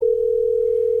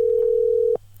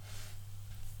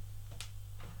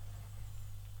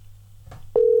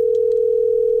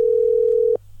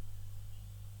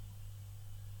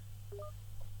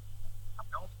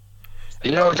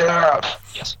Yo, General.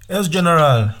 Yes,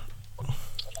 General.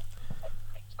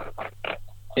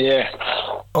 Yeah.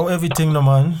 How everything, no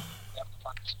man?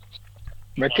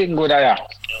 Everything good, yeah.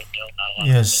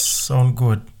 Yes, sound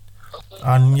good.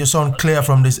 And you sound clear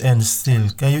from this end still.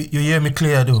 Can you hear me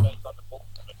clear, though?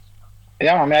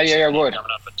 Yeah, man, I hear you good.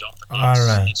 All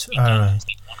right.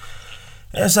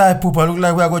 Yes, I Poopa. Look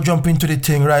like we are going to jump into the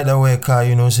thing right away, car.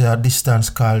 You know, say a distance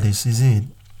call this, is it?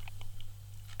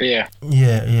 Yeah.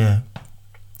 Yeah.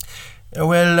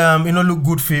 Well, look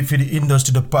good for the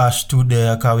industry the past 2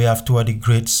 days. Cause we have two of the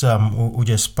greats who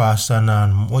just passed.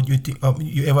 And what you think?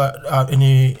 You ever have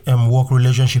any work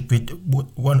relationship with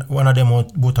one of them or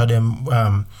both of them?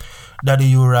 Daddy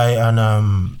Uri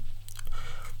and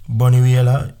Bonnie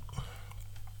Wheeler.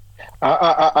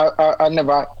 I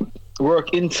never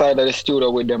work inside of the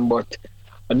studio with them, but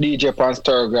a DJ pan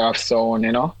Sturgraph sound,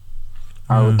 you know.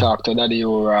 I will talk to Daddy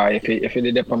Uri. If he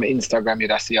did it on my Instagram,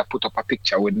 you'd see I put up a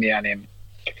picture with me and him.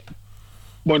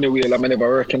 Money Wheel, I'm never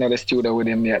working at the studio with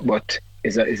him yet, but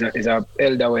is a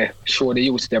elder way. Show the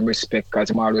youth them respect, because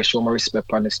I'm always show my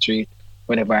respect on the street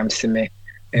whenever I'm see me.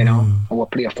 You know, and we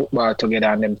play football together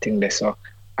and them thing there. So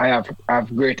I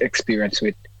have great experience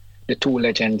with the two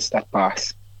legends that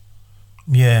pass.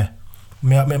 Yeah.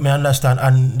 Me understand.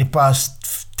 And the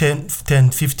past 10,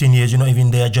 15 years,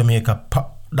 even there Jamaica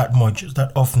that much,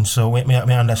 that often. So me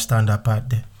understand that part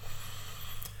there.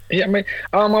 Yeah,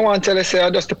 I want to tell you, say,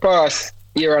 just the past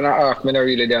year and a half, me not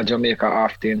really there Jamaica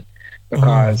often,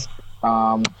 because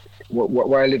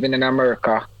while living in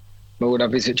America, I would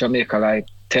have visit Jamaica like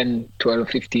 10, 12,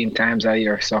 15 times a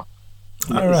year. So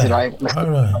all right.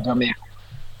 Jamaica,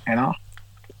 you know?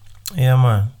 Yeah,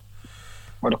 man.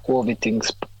 But the COVID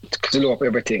things slow up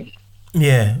everything.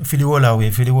 Yeah, for the whole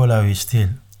away still.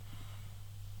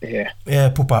 Yeah,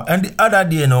 Poopa. And the other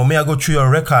day, may I go through your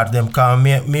record? Them can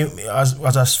me as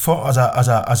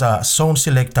a sound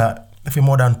selector for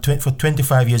more than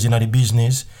 25 years in the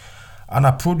business, and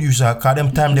a producer. Cause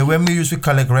them time they when we used to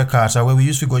collect records, or when we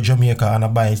used to go to Jamaica and I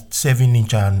buy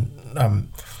 7-inch and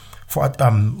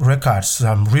records,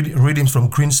 readings from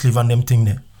Greensleeve and them thing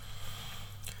there.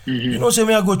 Say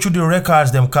me I go through the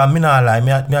records. Them can me not lie.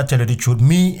 Me I tell you the truth.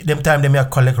 Me them time they me I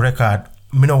collect record.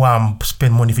 Me no want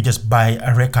spend money if you just buy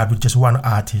a record with just one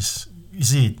artist. You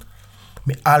see it?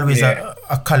 Me always a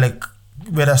collect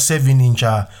whether 7-inch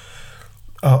or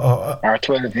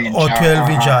 12-inch or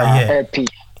 12-inch yeah. LP.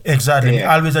 Exactly. Me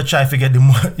always a try to get the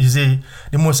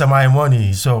most of my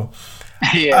money. So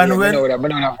and when know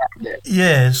that.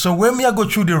 Yeah. So when me I go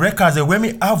through the records and when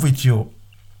me have with you,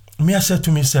 me I said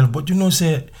to myself, but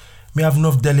say me have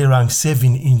enough Delly Ranx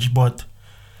 7-inch, but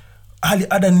all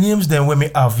the other names then when me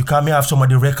have, because me have some of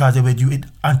the records with you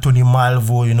with Anthony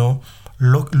Malvo,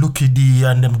 Lucky D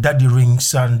and them Daddy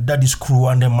Ranx and Daddy Screw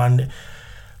and them and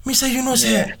me say,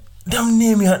 say them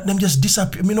name them just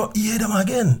disappear. Me not hear them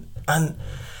again. And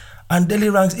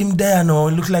Delly Ranx him there now,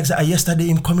 it looks like yesterday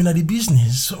him coming at the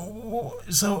business.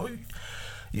 So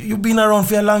you've been around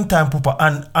for a long time, Papa.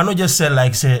 And I not just say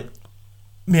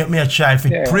me a try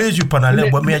to praise you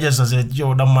panel, but me just say,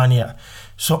 yo, the man here.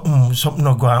 Something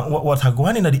not going. What are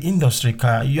going in the industry?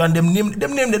 Car you and them name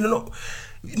they don't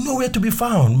nowhere to be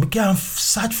found. We can't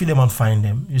search for them and find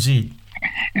them. You see.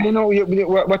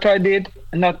 What I did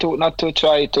not to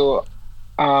try to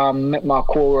make my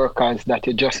co-workers that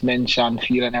you just mentioned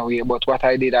feel in a way, but what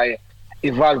I did, I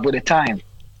evolved with the time.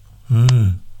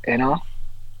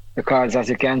 Because as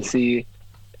you can see,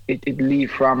 it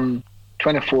leave from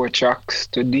 24 tracks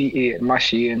to D8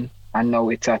 machine. And now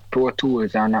it's at Pro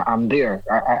Tools, and I'm there.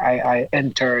 I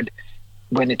entered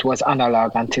when it was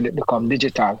analog until it become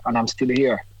digital, and I'm still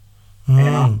here.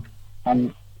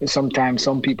 And sometimes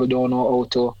some people don't know how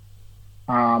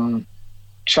to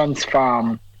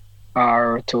transform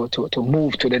or to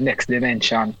move to the next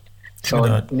dimension.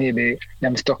 So maybe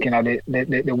them stuck in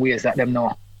the ways that them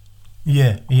know.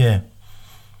 Yeah,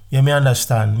 me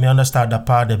understand that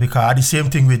part there, because I the same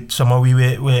thing with some of we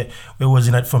was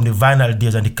in it from the vinyl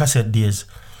days and the cassette days.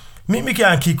 Me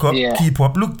can't keep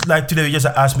up. Look like today you just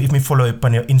asked me if me follow up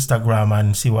on your Instagram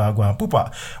and see what I go on.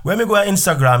 Poopa, when me go on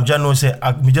Instagram, Jano say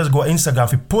me just go on Instagram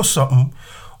if you post something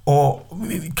or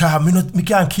me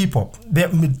can't keep up.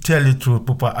 Let me tell you the truth,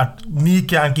 Poopa. Me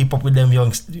can't keep up with them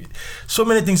young. So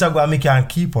many things I go and me can't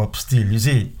keep up still, you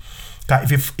see.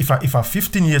 If I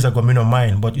 15 years ago, me no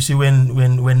mind, but you see when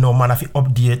no man, I fi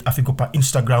update, I fi go on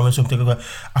Instagram when something,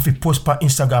 I fi post on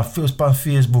Instagram, post on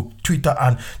Facebook, Twitter,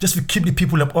 and just to keep the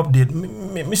people up update.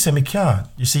 Me say me can't.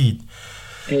 You see it?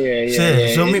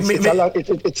 Yeah. So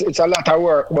it's a lot of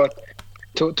work, but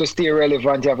to stay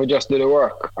relevant, you have to just do the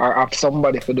work, or have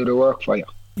somebody to do the work for you.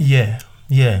 Yeah.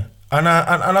 And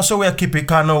also we keep it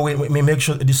kind of we make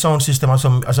sure the sound system as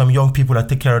some young people that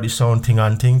take care of the sound thing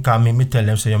and thing. Cause me tell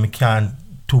them say me can't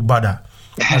too bother.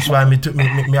 That's why me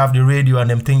have the radio and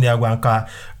them thing they are going. Cause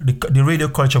the radio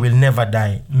culture will never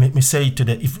die. Me say it to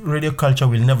them, if radio culture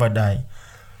will never die.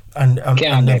 And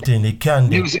them thing it can.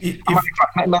 Music,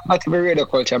 not even radio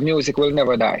culture. Music will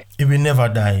never die. It will never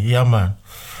die. Yeah, man.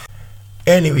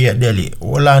 Anyway, Delly,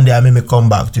 hold on there. Me come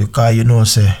back to you, cause you know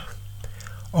say.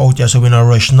 Out here, so we not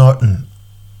rush nothing.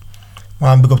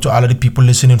 Man, big up to all of the people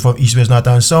listening from East, West, North,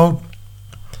 and South.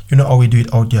 You know how we do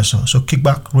it out there, so kick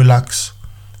back, relax,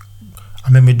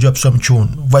 and let me drop some tune.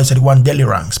 Voice of the one Delly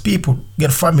Ranx. People,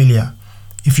 get familiar.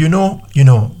 If you know, you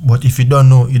know. But if you don't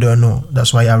know, you don't know.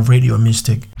 That's why I have radio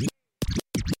mistake.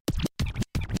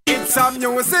 It's a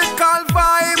musical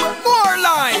vibe, more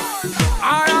life.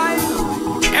 Alright,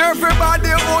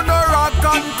 everybody on the rock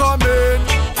and come in.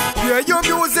 Yeah, your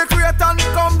music rate and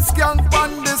come skank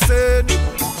on the scene.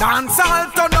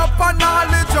 Dancehall turn up and all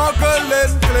the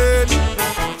juggling clean.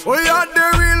 We are the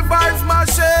real vibes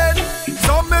machine.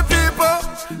 So many people,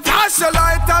 flash your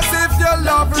light as if you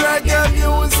love reggae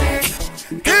music.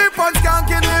 Keep on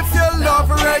skanking if you love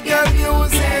reggae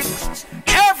music.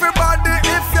 Everybody,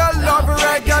 if you love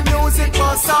reggae music,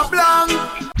 must have blank.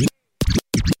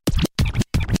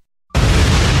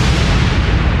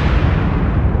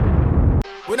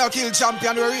 We not kill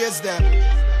champion, we raise them.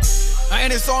 And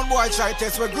any sound boy try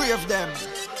test, we grave them.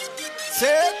 See?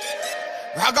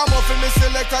 Ragamuffin me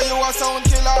selector, you a sound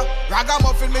killer.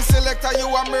 Ragamuffin me selector, you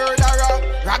a murderer.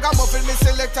 Ragamuffin me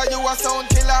selector, you a sound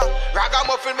killer.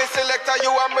 Ragamuffin me selector,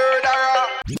 you a murderer.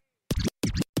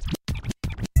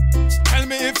 Tell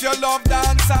me if you love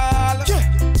dancehall.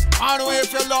 I know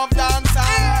if you love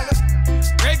dancehall.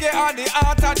 Reggae are the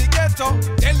art of the ghetto.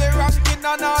 Delly Ranx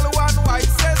and all one white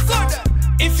says so.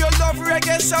 If you love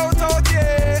reggae, shout out,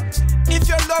 yeah. If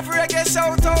you love reggae,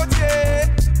 shout out, yeah.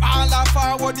 All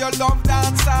forward, you love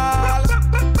dancehall.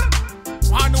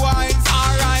 One wise,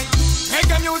 alright.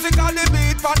 Reggae music on the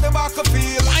beat, on the back of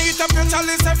field. Light up your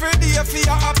chalice every day for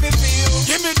your happy feel.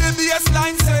 Give me the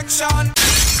bassline section.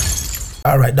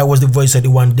 Alright, that was the voice of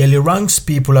the one Delly Ranx,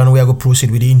 people, and we are going to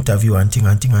proceed with the interview and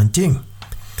thing.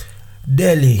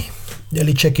 Delly,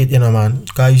 check it, you know, man.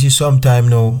 Because you see, sometime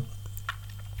now,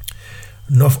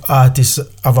 enough artists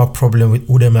have a problem with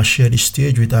who them I share the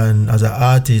stage with, and as an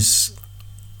artist,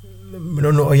 I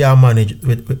don't know how you manage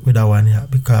with that one here,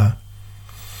 because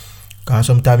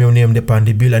sometimes you name the on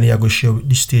the bill and you go share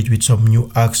the stage with some new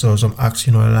acts or some acts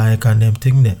you know like and them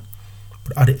thing there.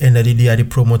 But at the end of the day, the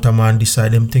promoter man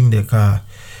decide them thing there, cause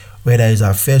whether it's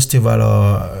a festival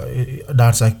or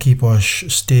that's a keep or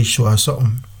stage show or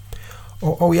something.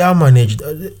 How you manage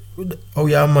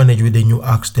with the new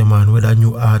acts them, man, whether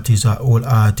new artists or old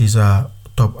artists or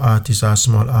top artists or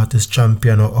small artists,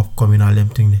 champion or upcoming or them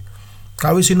thing there.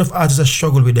 Cause we see enough artists that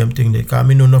struggle with them thing there. Cause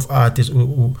I know enough artists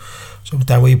who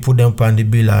sometimes when you put them on the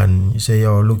bill and you say,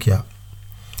 yo, look here,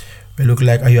 we look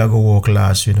like are you go walk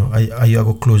last, you know, are you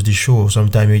go close the show.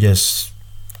 Sometimes you just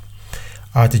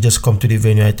artists just come to the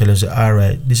venue and tell us,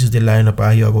 alright, this is the lineup,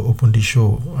 are you go open the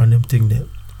show and them thing there.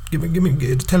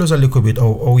 Tell us a little bit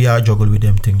how you juggle with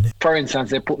them thing there. For instance,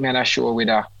 they put me on a show with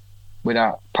a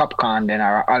popcorn then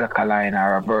or a alkaline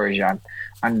or a version,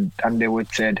 and they would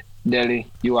said, Delly,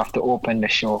 you have to open the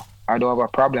show. I don't have a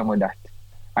problem with that.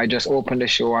 I just open the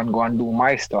show and go and do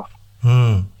my stuff.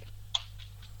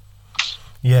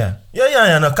 Yeah.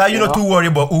 No, cause you not too worry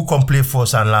about who come play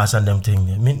first and last and them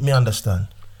thing. Me understand.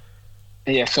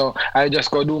 Yeah, so I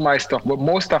just go do my stuff. But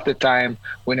most of the time,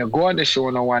 when you go on the show,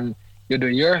 no one you do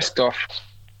your stuff,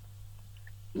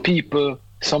 people,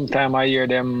 sometimes I hear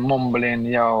them mumbling,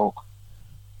 yo,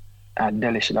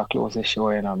 Delly should have closed the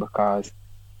show, you know, because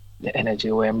the energy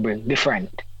we bring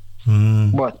different.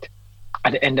 But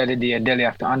at the end of the day, Delly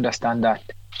have to understand that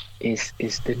is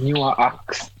the newer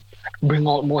acts bring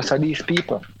out most of these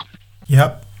people.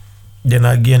 Yep. Then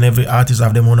again, every artist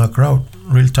have them on a crowd.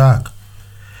 Real talk.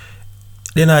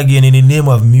 Then again, in the name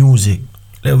of music,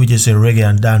 let me just say reggae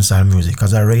and dancehall music,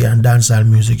 because reggae and dancehall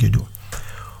music you do.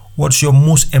 What's your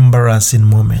most embarrassing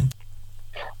moment?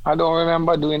 I don't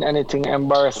remember doing anything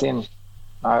embarrassing.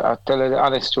 I tell you the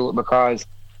honest truth, because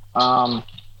I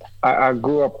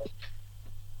grew up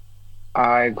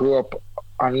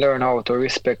and learned how to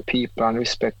respect people and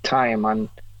respect time and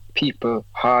people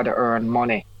hard earned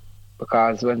money.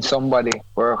 Because when somebody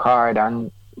work hard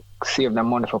and save the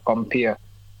money for come here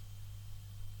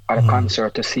at a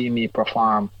concert to see me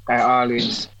perform, I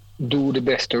always do the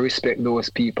best to respect those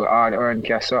people hard earned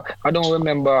cash. So I don't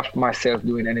remember myself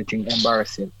doing anything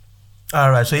embarrassing.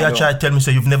 All right, so you try to tell me,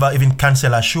 so you've never even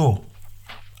canceled a show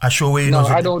A show where you No, know.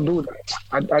 I don't do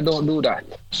that. I don't do that.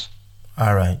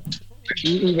 All right.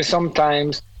 Even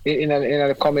sometimes in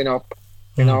a coming up,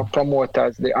 you know,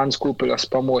 promoters, the unscrupulous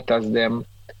promoters, them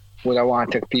would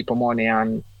want to take people money,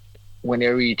 and when they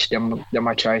reach them,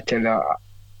 I try to tell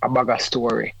a bag of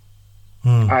story.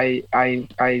 I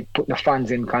put the fans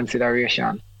in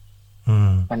consideration,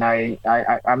 and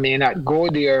I may not go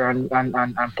there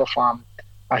and perform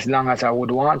as long as I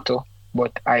would want to,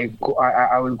 but I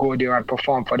will go there and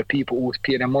perform for the people who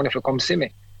pay the money to come see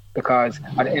me, because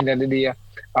at the end of the day,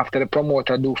 after the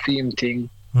promoter do film thing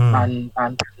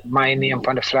and my name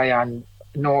on the flyer and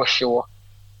no show,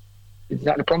 it's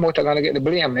not the promoter gonna get the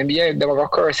blame. Maybe yeah, they were gonna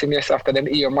curse him yes after them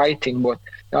hear my thing, but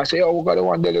I say, oh, we got the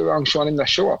one Delly Ranx show and him not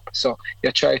show up. So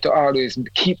you try to always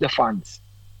keep the fans.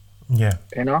 Yeah.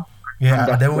 You know?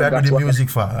 Yeah, and then we do the music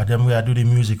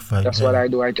for. That's what I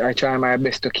do. I try my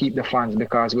best to keep the fans,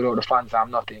 because without the fans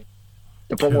I'm nothing.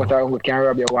 The promoter can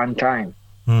rob you one time.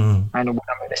 And we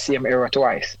have the same error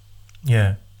twice.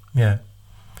 Yeah.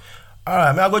 All right,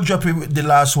 I'm going to drop you with the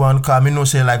last one, because I know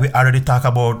say like we already talk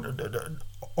about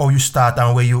how you start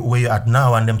and where you at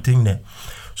now and them thing there.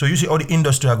 So you see how the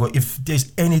industry I go. If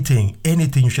there's anything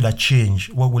you should have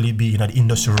changed, what will it be in the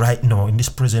industry right now in this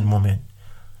present moment?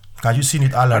 Because you've seen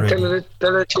it all already.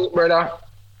 Tell the truth, brother.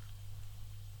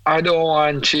 I don't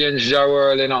want to change the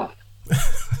world, you know.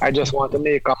 I just want to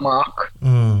make a mark.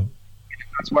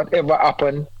 Because whatever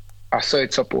happen, I saw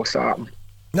it's supposed to happen.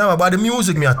 No, about the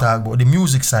music me I talk about, the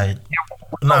music side.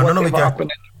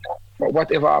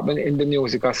 Whatever happen in the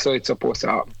music, I saw it's supposed to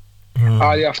happen. All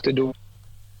I have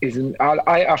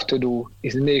to do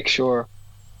is make sure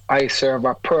I serve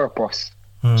a purpose.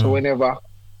 So whenever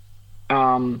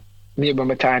maybe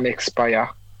my time expire,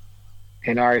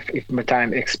 you know, if my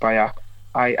time expire,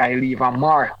 I leave a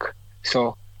mark.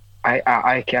 So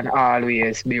I can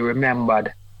always be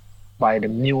remembered by the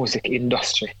music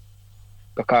industry.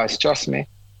 Because trust me,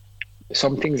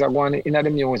 some things are going in the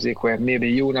music where maybe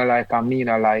you not like and me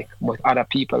not like, but other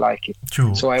people like it.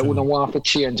 True, so I wouldn't want to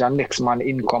change a next man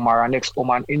income or a next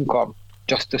woman income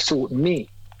just to suit me.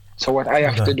 So what I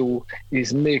have to do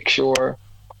is make sure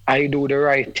I do the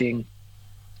right thing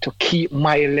to keep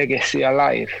my legacy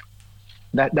alive.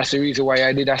 That's the reason why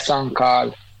I did a song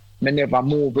called "Me Never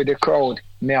Move with the Crowd,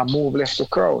 Me I Move Left the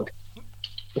Crowd,"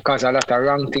 because a lot of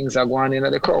wrong things are going in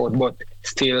the crowd, but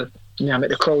still me I make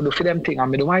the crowd do for them thing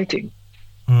and me do my thing.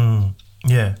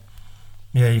 Yeah,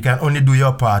 you can only do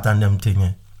your part and them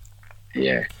thing.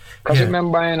 Yeah, because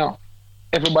remember, you know,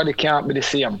 everybody can't be the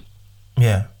same.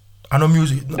 Yeah, I know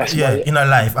music. In a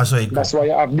life, that's why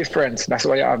you have difference.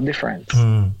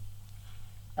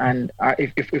 And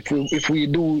if we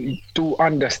do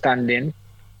understanding,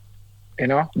 you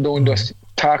know, don't just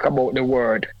talk about the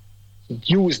word,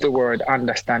 use the word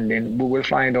understanding, we will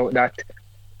find out that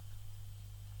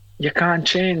you can't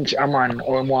change a man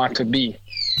or want to be.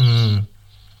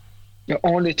 You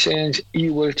only change, he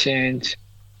will change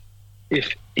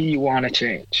if he want to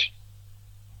change.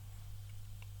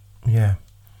 Yeah,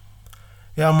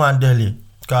 man, Delly.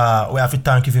 We have to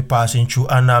thank you for passing through.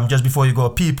 And just before you go,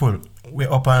 people,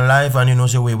 we're up on live, and you know,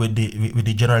 so we with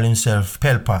the general himself,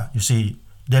 Pelpa. You see,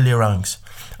 Delly Ranx.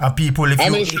 And people, if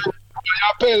you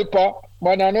Pelpa,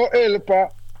 but I know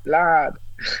Elpa, lad.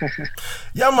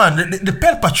 Yeah, man, the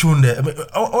Pelpa tune there.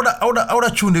 How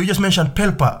that tune there? You just mentioned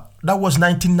Pelpa. That was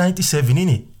 1997,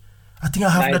 innit? I think I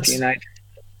have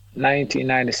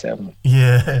 1997.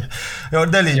 Yeah. Yo,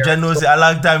 Delly, Jen knows a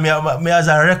long time, me as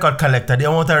a record collector, they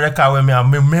want a record where me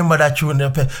remember that tune.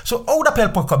 So how the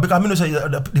Pelpa come? Because I mean, say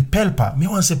the Pelpa. Me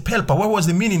want to say Pelpa. What was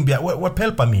the meaning behind what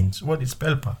Pelpa means? What is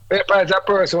Pelpa? Pelpa is a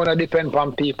person who depend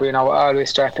on people. You know, we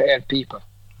always try to help people.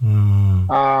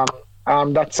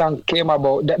 That song came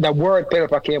about, the word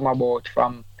Pelpa came about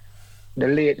from the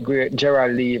late great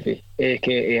Gerald Levy,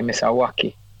 aka Mr.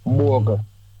 Wacky, Bogle.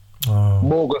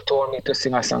 Bogle told me to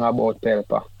sing a song about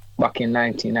Pelpa back in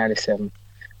 1997,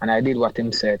 and I did what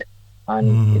him said,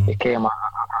 and it became a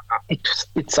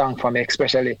song for me,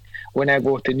 especially when I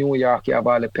go to New York. You have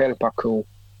all the Pelpa crew,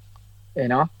 you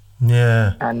know.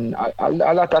 Yeah. And a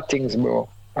lot of things, bro.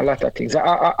 A lot of things.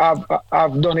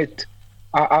 I've done it.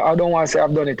 I don't want to say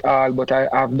I've done it all, but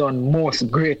I've done most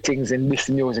great things in this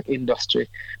music industry.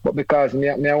 But because me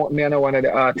not one of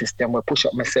the artists, them will push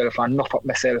up myself and knock up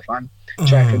myself and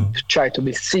try to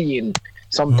be seen.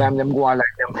 Sometimes them go on like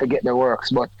them forget the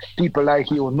works, but people like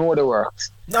you know the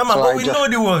works. No, man, so but we know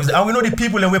the works, and we know the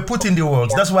people, and we put in the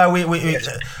works. That's why we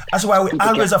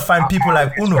always find people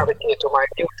like Uno. Gravitate to my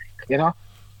music, you know.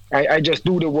 I just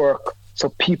do the work so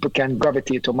people can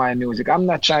gravitate to my music. I'm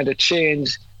not trying to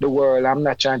change the world. I'm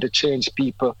not trying to change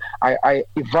people. I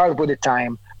evolve with the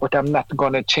time, but I'm not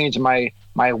gonna change my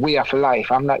way of life.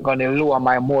 I'm not gonna lower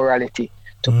my morality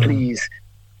to please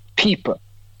people.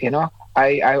 You know,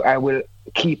 I will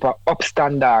keep a up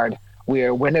standard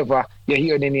where whenever you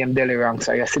hear the name Delly Ranx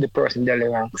or you see the person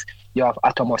Delly Ranx, you have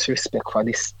utmost respect for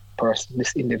this person,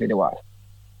 this individual.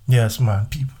 Yes, man.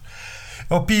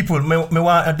 People, me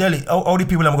want Delly. All the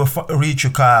people I'm gonna reach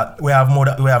you, car. We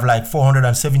have like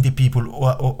 470 people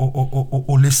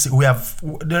who listen. We have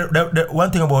the one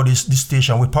thing about this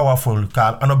station. We're powerful.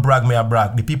 Car, I not brag. Me I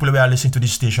brag. The people we are listening to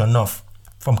this station enough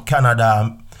from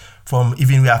Canada, from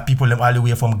even we have people them all the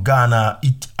way from Ghana,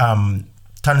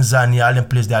 Tanzania, all them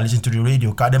places they are listening to the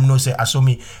radio. Cause them know say I saw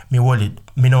me wallet.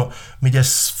 Me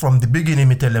just from the beginning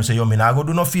me tell them say yo me nah go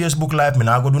do no Facebook live, me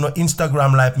nah go do no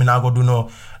Instagram live, me nah go do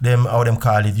no them how them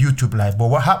call it YouTube live. But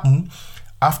what happened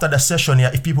after the session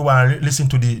here? If people want to listen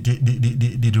to the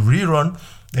rerun,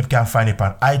 they can find it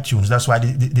on iTunes. That's why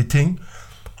the thing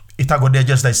it go there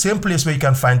just like same place where you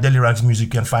can find Delly Ranx music.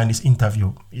 You can find this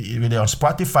interview. They're on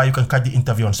Spotify. You can catch the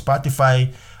interview on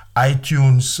Spotify,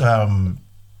 iTunes.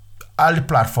 All the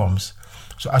platforms.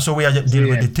 So we are just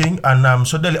dealing with the thing. And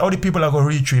so Delly, all the people are going to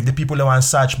reach you. If the people that want to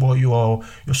search about your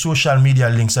social media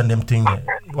links and them things,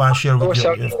 you want to share with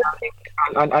you.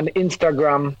 On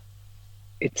Instagram,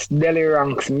 it's Delly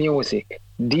Ranx Music.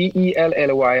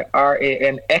 DELLYRANX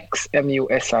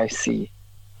MUSIC.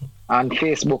 On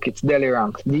Facebook, it's Delly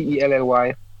Ranx.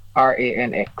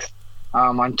 DELLYRANX.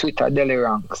 On Twitter, Delly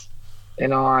Ranx. You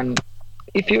know, and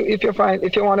if you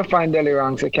want to find Delly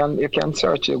Ranx, you can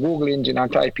search the Google engine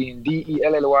and type in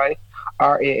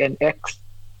DELLYRANX,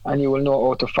 and you will know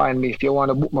how to find me. If you want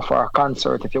to book me for a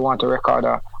concert, if you want to record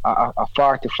a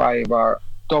 45 or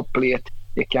dub plate,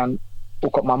 you can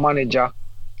book up my manager.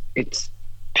 It's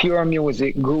Pure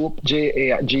Music Group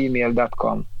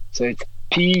JA@gmail.com. So it's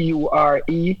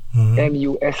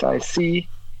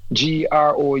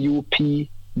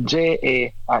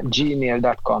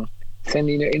PUREMUSICGROUPJA@gmail.com.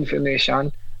 Send in your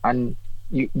information and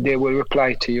they will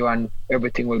reply to you and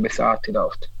everything will be sorted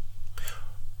out.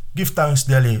 Give thanks,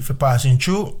 Delly, for passing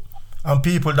through. And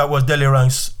people, that was Delly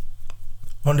Ranx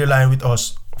on the line with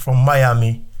us from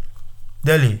Miami.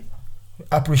 Delly,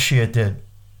 appreciated.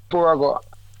 Before I go,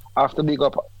 I have to big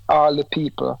up all the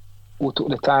people who took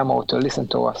the time out to listen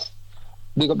to us.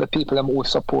 Big up the people who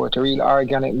support real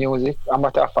organic music. As a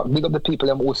matter of fact, big up the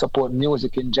people who support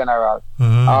music in general.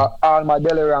 All my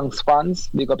Delly Ranx fans,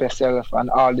 big up yourself, and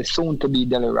all the soon-to-be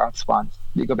Delly Ranx fans,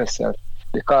 big up yourself,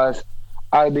 because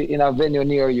I'll be in a venue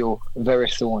near you very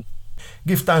soon.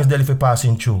 Give thanks, Delly, for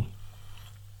passing through.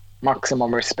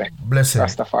 Maximum respect. Blessed.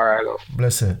 Rastafari love.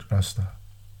 Blessed, Rasta.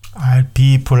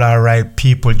 Alright,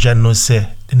 people, Jan no say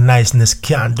the niceness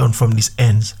can't done from these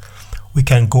ends. We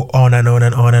can go on and on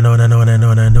and on and on and on and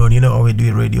on and on. You know how we do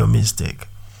it, radio mistake.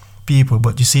 People,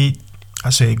 but you see,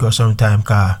 I say it goes sometime,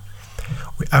 car.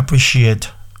 We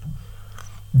appreciate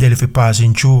Delly for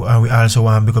passing through, and we also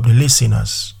want to pick up the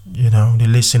listeners. You know, the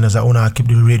listeners that want to keep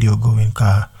the radio going,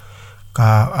 car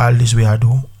all this we are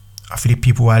doing, for the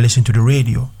people who are listening to the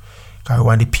radio, car we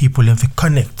want the people to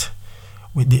connect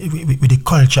with the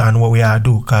culture and what we are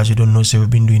doing, because you don't know, say we've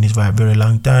been doing this for a very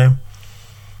long time.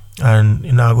 And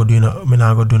me not go do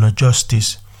no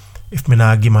justice if me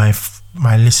not give my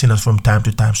listeners from time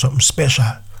to time something special,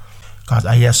 cause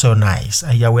I hear so nice.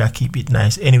 I hear where I keep it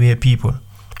nice. Anyway, people,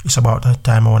 it's about that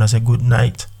time. I want to say good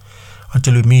night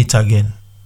until we meet again.